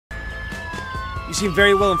You seem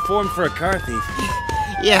very well informed for a car thief.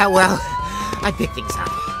 Yeah, well, I pick things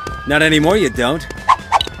up. Not anymore, you don't.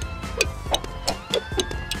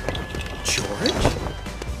 George?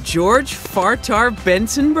 George Fartar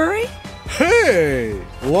Bensonbury? Hey!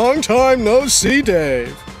 Long time no see,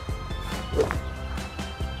 Dave.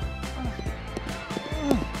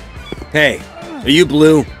 Hey, are you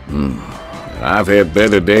Blue? I've had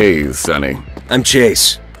better days, Sonny. I'm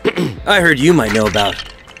Chase. I heard you might know about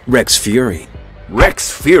Rex Fury.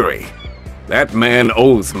 Rex Fury? That man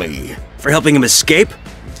owes me. For helping him escape?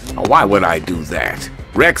 Why would I do that?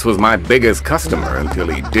 Rex was my biggest customer until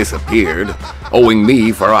he disappeared, owing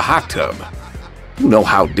me for a hot tub. You know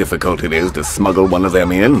how difficult it is to smuggle one of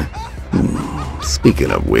them in?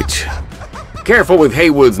 Speaking of which, careful with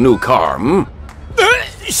Haywood's new car,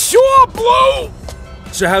 Sure, Blue!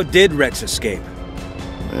 So how did Rex escape?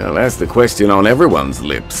 Well, that's the question on everyone's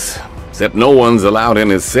lips. Except no one's allowed in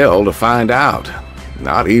his cell to find out.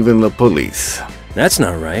 Not even the police. That's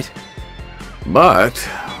not right. But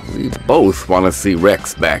we both want to see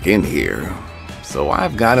Rex back in here. So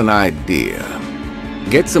I've got an idea.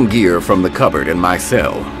 Get some gear from the cupboard in my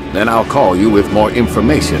cell. Then I'll call you with more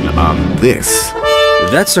information on this.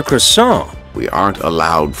 That's a croissant. We aren't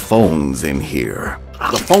allowed phones in here.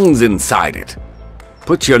 The phone's inside it.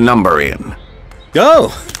 Put your number in.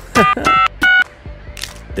 Go!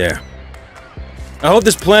 There. I hope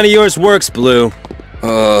this plan of yours works, Blue.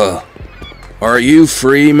 Are you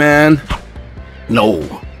free, man?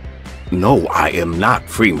 No. No, I am not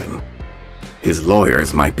Freeman. His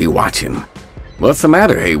lawyers might be watching. What's the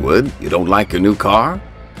matter, Haywood? You don't like your new car?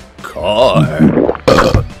 Car?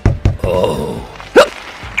 Oh.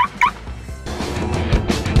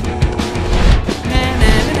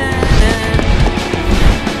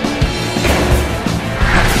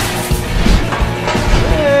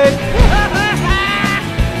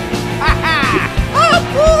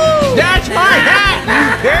 That's my hat,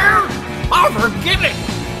 you care? I'll forgive it.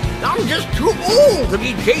 I'm just too old to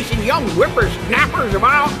be chasing young whippersnappers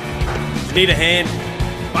about. Need a hand?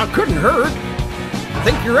 I couldn't hurt.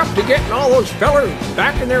 Think you're up to getting all those fellers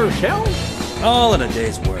back in their cells? All in a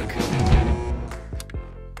day's work.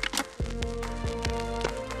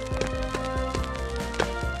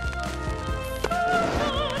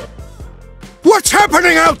 What's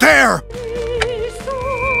happening out there?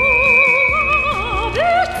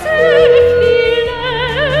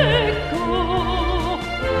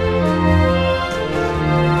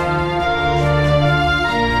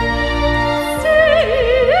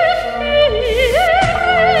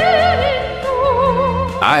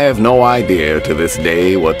 I have no idea to this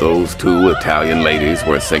day what those two Italian ladies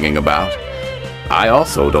were singing about. I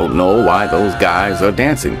also don't know why those guys are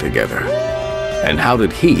dancing together. And how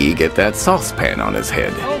did he get that saucepan on his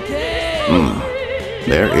head?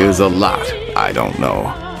 There is a lot I don't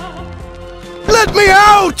know. Let me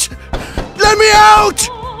out! Let me out!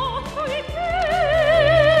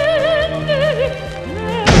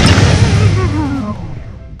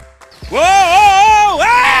 Whoa!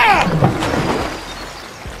 Ah!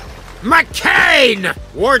 McCain!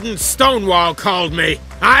 Warden Stonewall called me.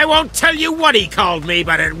 I won't tell you what he called me,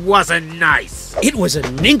 but it wasn't nice. It was a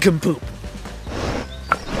nincompoop.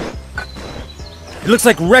 It looks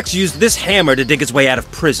like Rex used this hammer to dig his way out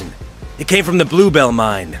of prison. It came from the Bluebell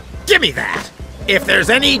mine. Give me that. If there's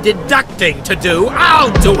any deducting to do,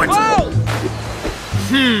 I'll do it. Whoa!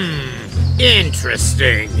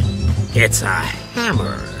 Interesting. It's a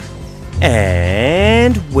hammer.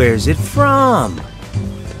 And where's it from?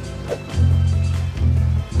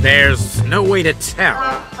 There's no way to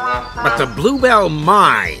tell. But the Bluebell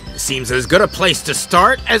mine seems as good a place to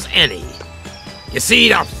start as any. You see,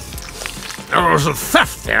 there was a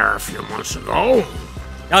theft there a few months ago.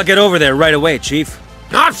 I'll get over there right away, Chief.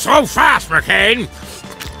 Not so fast, McCain.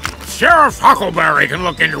 Sheriff Huckleberry can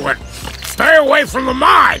look into it. Stay away from the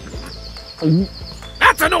mine.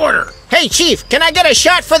 That's an order. Hey, Chief, can I get a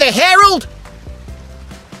shot for the Herald?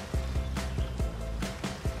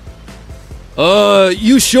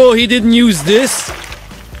 You sure he didn't use this?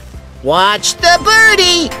 Watch the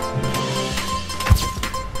birdie!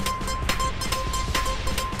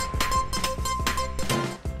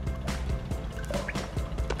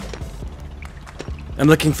 I'm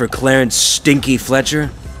looking for Clarence Stinky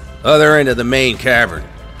Fletcher. Other end of the main cavern.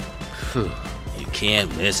 Phew, you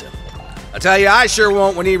can't miss him. I tell you, I sure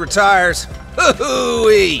won't when he retires.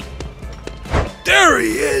 Hoo-hoo-wee! There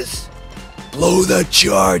he is! Blow the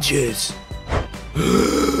charges!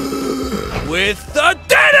 With the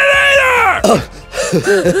detonator!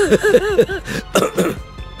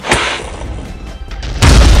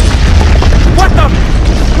 What the?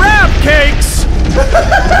 Crab cakes!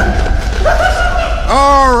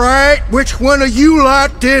 which one of you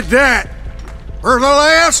lot did that. For the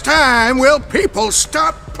last time, will people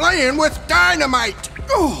stop playing with dynamite?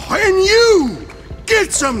 Oh, and you!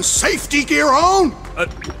 Get some safety gear on!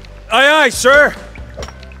 Aye, aye, sir!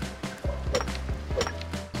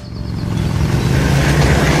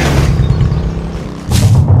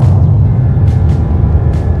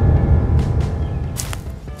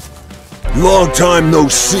 Long time no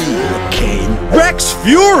see, Kane. Rex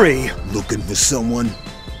Fury! Looking for someone?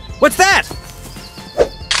 What's that?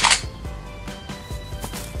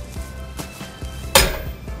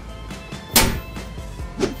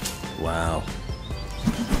 Wow.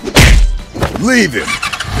 Leave him.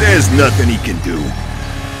 There's nothing he can do.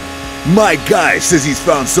 My guy says he's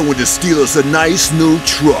found someone to steal us a nice new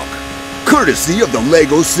truck. Courtesy of the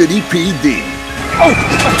Lego City PD. Oh!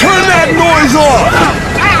 Turn that noise off!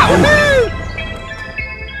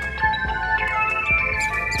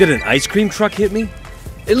 Did an ice cream truck hit me?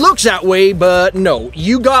 It looks that way, but no.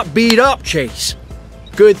 You got beat up, Chase.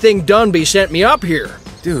 Good thing Dunby sent me up here.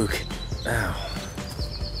 Duke. Ow.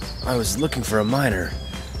 I was looking for a miner,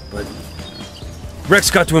 but Rex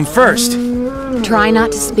got to him first. Try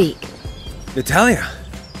not to speak. Natalia,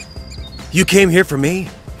 you came here for me?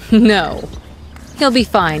 No. He'll be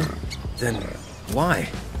fine. Then why?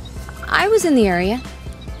 I was in the area.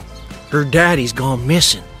 Her daddy's gone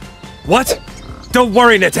missing. What? Don't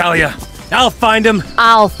worry, Natalia. I'll find him.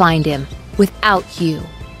 I'll find him. Without you.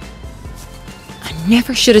 I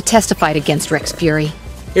never should have testified against Rex Fury.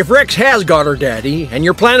 If Rex has got her daddy, and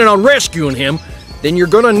you're planning on rescuing him, then you're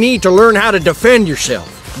gonna need to learn how to defend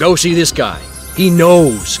yourself. Go see this guy. He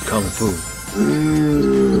knows Kung Fu.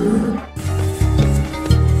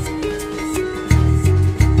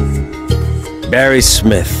 Barry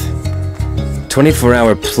Smith.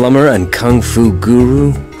 24-hour plumber and Kung Fu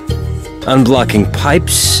guru. Unblocking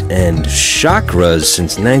pipes and chakras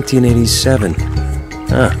since 1987.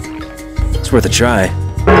 Huh. It's worth a try.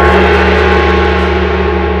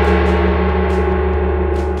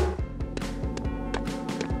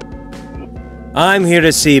 I'm here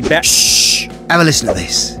to see Shh! Have a listen to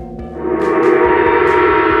this.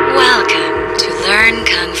 Welcome to Learn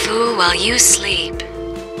Kung Fu while you sleep.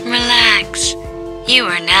 Relax. You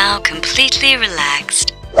are now completely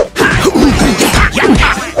relaxed.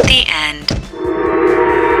 The end.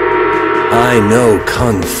 I know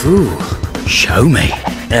Kung Fu. Show me.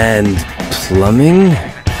 And plumbing?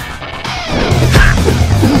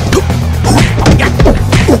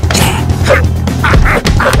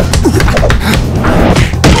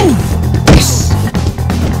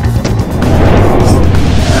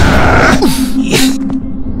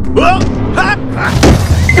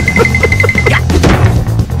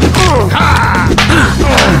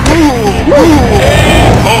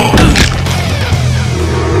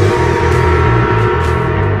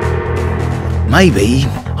 Maybe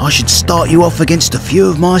I should start you off against a few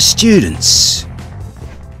of my students.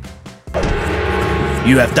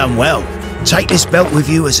 You have done well. Take this belt with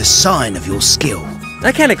you as a sign of your skill.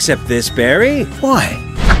 I can't accept this, Barry. Why?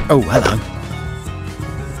 Oh, hello.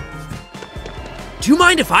 Do you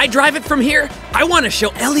mind if I drive it from here? I want to show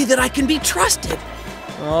Ellie that I can be trusted.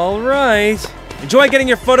 All right. Enjoy getting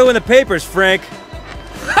your photo in the papers, Frank.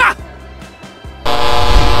 Ha!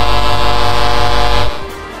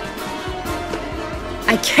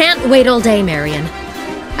 I can't wait all day, Marion.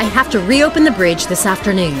 I have to reopen the bridge this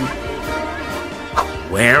afternoon.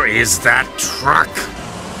 Where is that truck?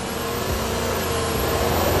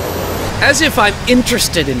 As if I'm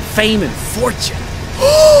interested in fame and fortune.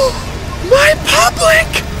 My public!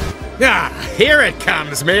 Ah, here it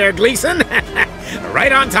comes, Mayor Gleason.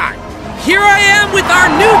 Right on time. Here I am with our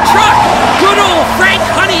new truck! Good old Frank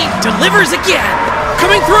Honey delivers again!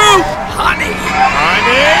 Coming through! Honey!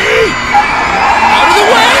 Honey! Out of the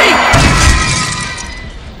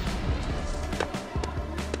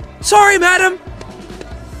way! Sorry, madam.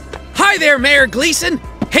 Hi there, Mayor Gleason.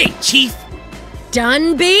 Hey, Chief.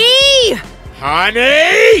 Dunby!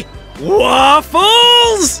 Honey!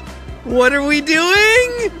 Waffles! What are we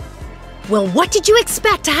doing? Well, what did you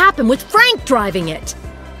expect to happen with Frank driving it?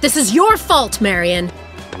 This is your fault, Marion.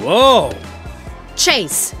 Whoa!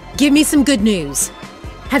 Chase, give me some good news.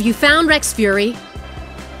 Have you found Rex Fury?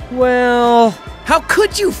 Well... How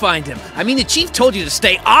could you find him? I mean, the Chief told you to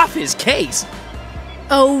stay off his case.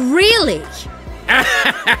 Oh, really?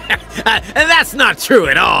 That's not true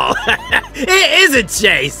at all. Is it,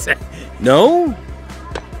 Chase? No?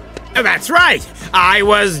 That's right. I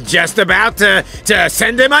was just about to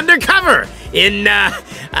send him undercover in,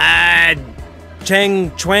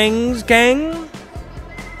 Chang Chuang's gang?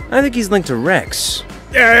 I think he's linked to Rex.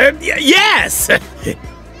 Yes!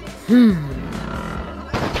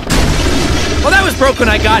 Well, that was broke when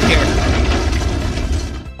I got here.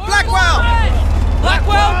 Blackwell!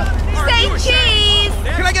 Blackwell! Say cheese!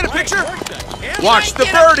 Can I get a picture? Watch the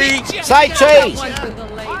birdie! Say cheese!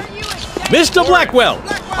 Mr. Blackwell,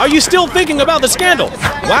 are you still thinking about the scandal?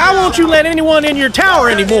 Why won't you let anyone in your tower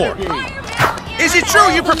anymore? Is it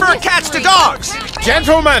true you prefer cats to dogs?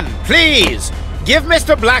 Gentlemen, please, give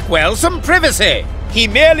Mr. Blackwell some privacy. He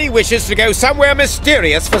merely wishes to go somewhere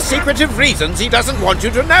mysterious for secretive reasons he doesn't want you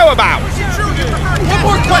to know about. One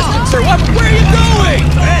more question, sir. Where are you going?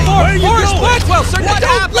 Hey, Forrest Blackwell, sir.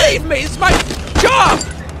 Don't leave me. It's my job.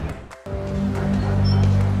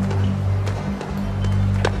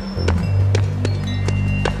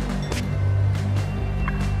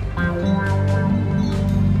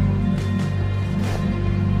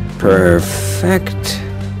 Perfect.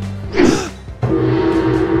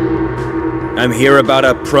 I'm here about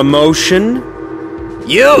a promotion.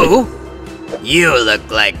 You? You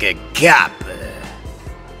look like a cop.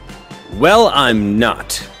 Well, I'm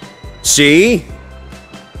not. See?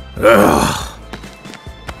 Ugh.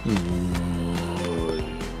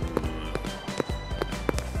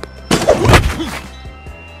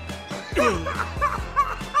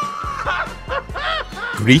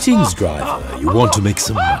 Greetings, driver. You want to make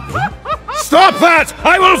some money? Stop that!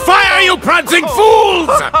 I will fire you, prancing fools!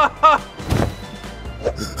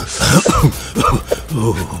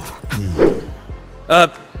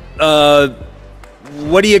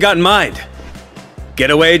 What do you got in mind?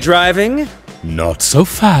 Getaway driving? Not so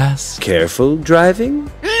fast. Careful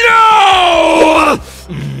driving? No!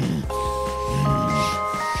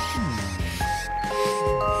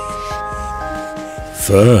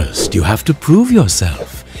 First, you have to prove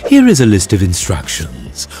yourself. Here is a list of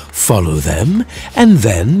instructions. Follow them, and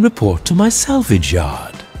then report to my salvage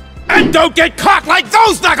yard. And don't get caught like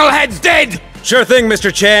those knuckleheads did! Sure thing,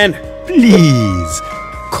 Mr. Chan. Please,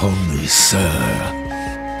 call me sir.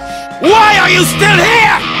 Why are you still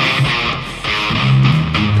here?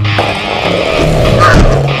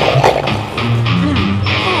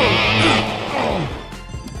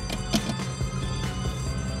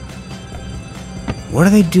 What are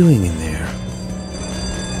they doing in there?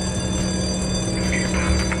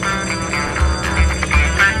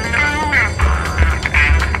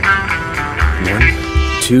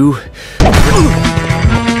 One, two...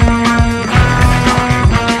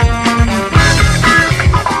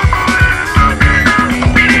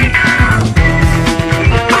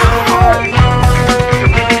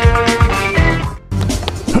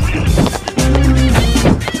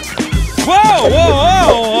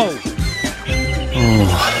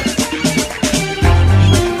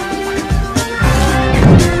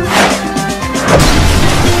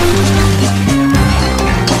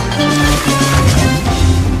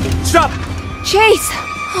 Chase!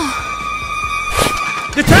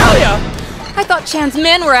 Natalia! I thought Chan's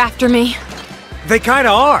men were after me. They kinda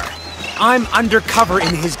are. I'm undercover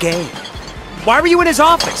in his game. Why were you in his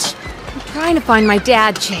office? I'm trying to find my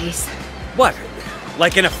dad, Chase. What?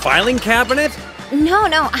 Like in a filing cabinet? No.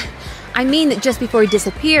 I mean that just before he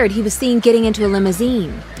disappeared, he was seen getting into a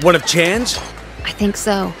limousine. One of Chan's? I think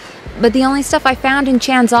so. But the only stuff I found in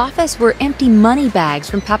Chan's office were empty money bags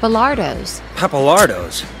from Pappalardo's.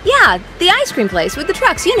 Pappalardo's? Yeah, the ice cream place with the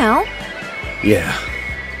trucks, you know. Yeah,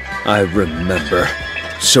 I remember.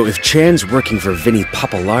 So if Chan's working for Vinny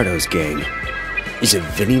Pappalardo's gang, is it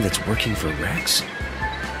Vinny that's working for Rex?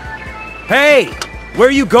 Hey! Where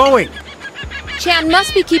are you going? Chan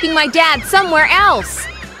must be keeping my dad somewhere else.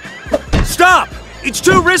 Stop! It's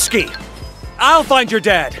too risky! I'll find your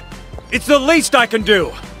dad. It's the least I can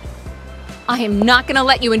do. I am not gonna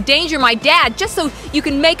let you endanger my dad just so you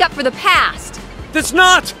can make up for the past. That's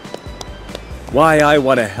not why I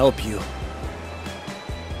want to help you.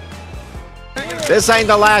 This ain't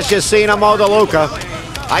the last you've seen of Mo DeLuca.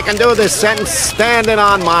 I can do this sentence standing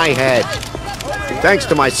on my head. Thanks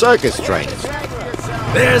to my circus training.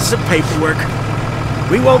 There's the paperwork.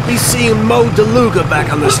 We won't be seeing Mo DeLuca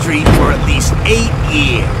back on the street for at least 8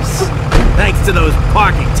 years. Thanks to those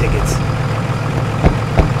parking tickets.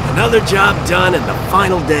 Another job done and the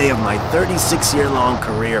final day of my 36-year-long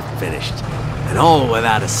career finished. And all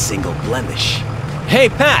without a single blemish. Hey,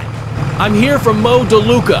 Pat. I'm here from Mo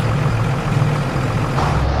DeLuca.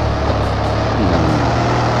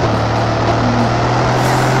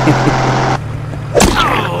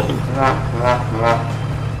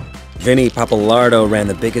 Vinny Pappalardo ran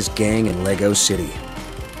the biggest gang in Lego City.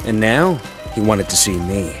 And now, he wanted to see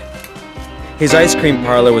me. His ice cream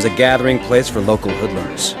parlor was a gathering place for local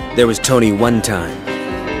hoodlums. There was Tony One Time.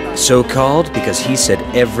 So called because he said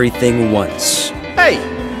everything once. Hey!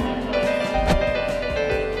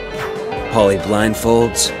 Paulie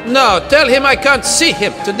blindfolds. No, tell him I can't see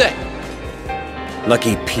him today.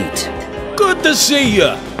 Lucky Pete. Good to see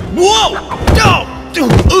you. Whoa!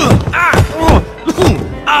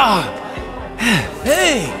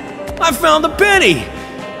 Hey, I found the penny.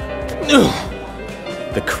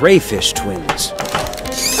 The Crayfish Twins.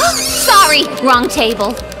 Sorry, wrong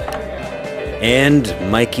table. And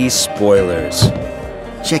Mikey's spoilers.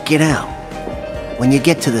 Check it out. When you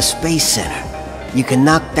get to the Space Center, you can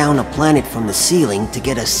knock down a planet from the ceiling to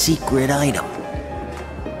get a secret item.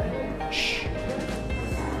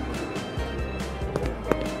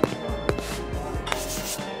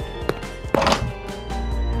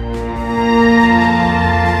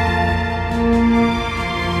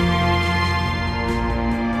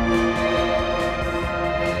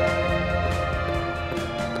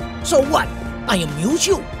 So what? I amuse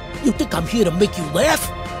you? You think I'm here to make you laugh?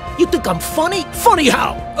 You think I'm funny? Funny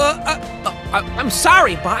how? I'm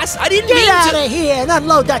sorry, boss. I didn't Get mean out to... of here and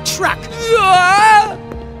unload that truck.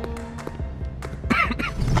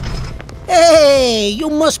 Hey, you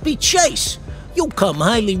must be Chase. You come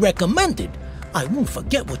highly recommended. I won't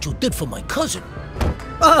forget what you did for my cousin.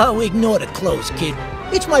 Oh, ignore the clothes, kid.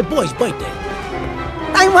 It's my boy's birthday.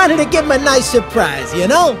 I wanted to give him a nice surprise, you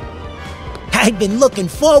know? I've been looking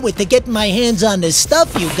forward to getting my hands on the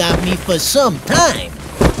stuff you got me for some time.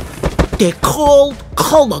 They're called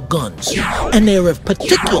color guns, and they're of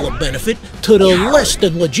particular benefit to the less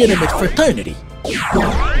than legitimate fraternity.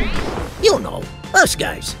 You know, us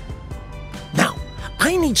guys. Now,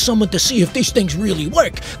 I need someone to see if these things really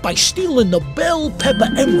work by stealing the Bell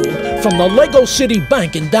Pepper Emerald from the Lego City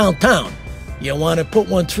Bank in downtown. You want to put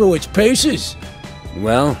one through its paces?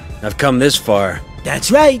 Well, I've come this far.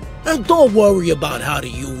 That's right. And don't worry about how to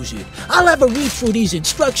use it. I'll have a read through these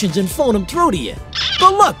instructions and phone them through to you.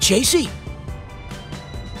 Good luck, Chasey.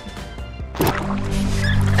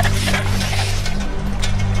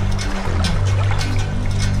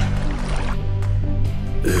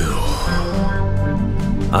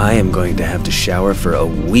 I am going to have to shower for a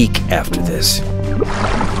week after this.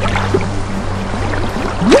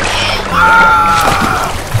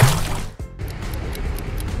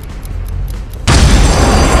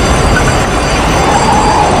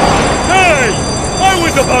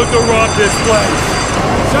 About to rob this place.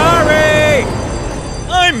 Sorry!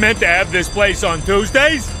 I meant to have this place on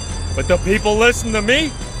Tuesdays, but the people listen to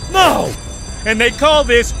me? No! And they call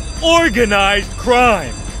this organized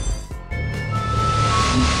crime.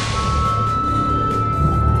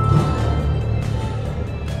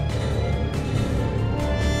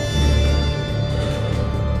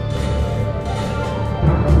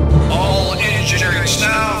 All engineering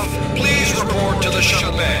staff, please report to the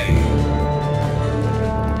shuttle bay.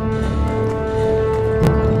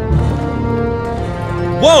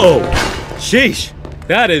 Whoa! Sheesh!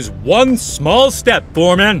 That is one small step,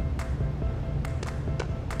 Foreman.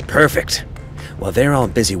 Perfect. While they're all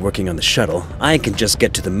busy working on the shuttle, I can just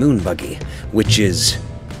get to the moon buggy, which is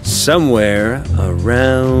somewhere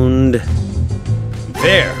around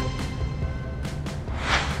there.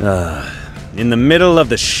 In the middle of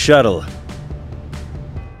the shuttle.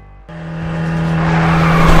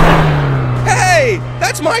 Hey!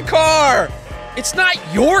 That's my car! It's not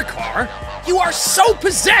your car! You are so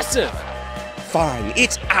possessive! Fine,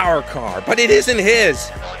 it's our car, but it isn't his.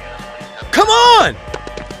 Come on!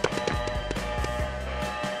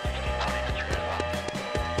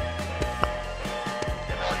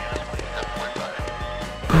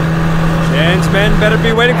 Chance men better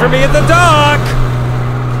be waiting for me at the dock!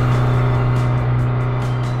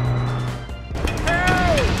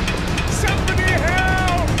 Help! Somebody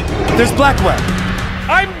help! There's Blackwell.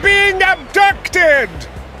 I'm being abducted!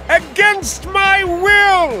 Against my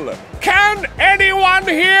will! Can anyone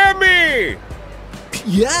hear me?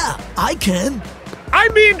 Yeah, I can. I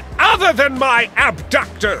mean other than my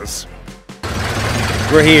abductors!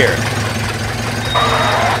 We're here.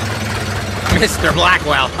 Mr.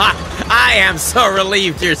 Blackwell, I am so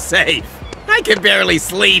relieved you're safe. I can barely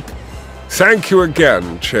sleep. Thank you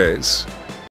again, Chase.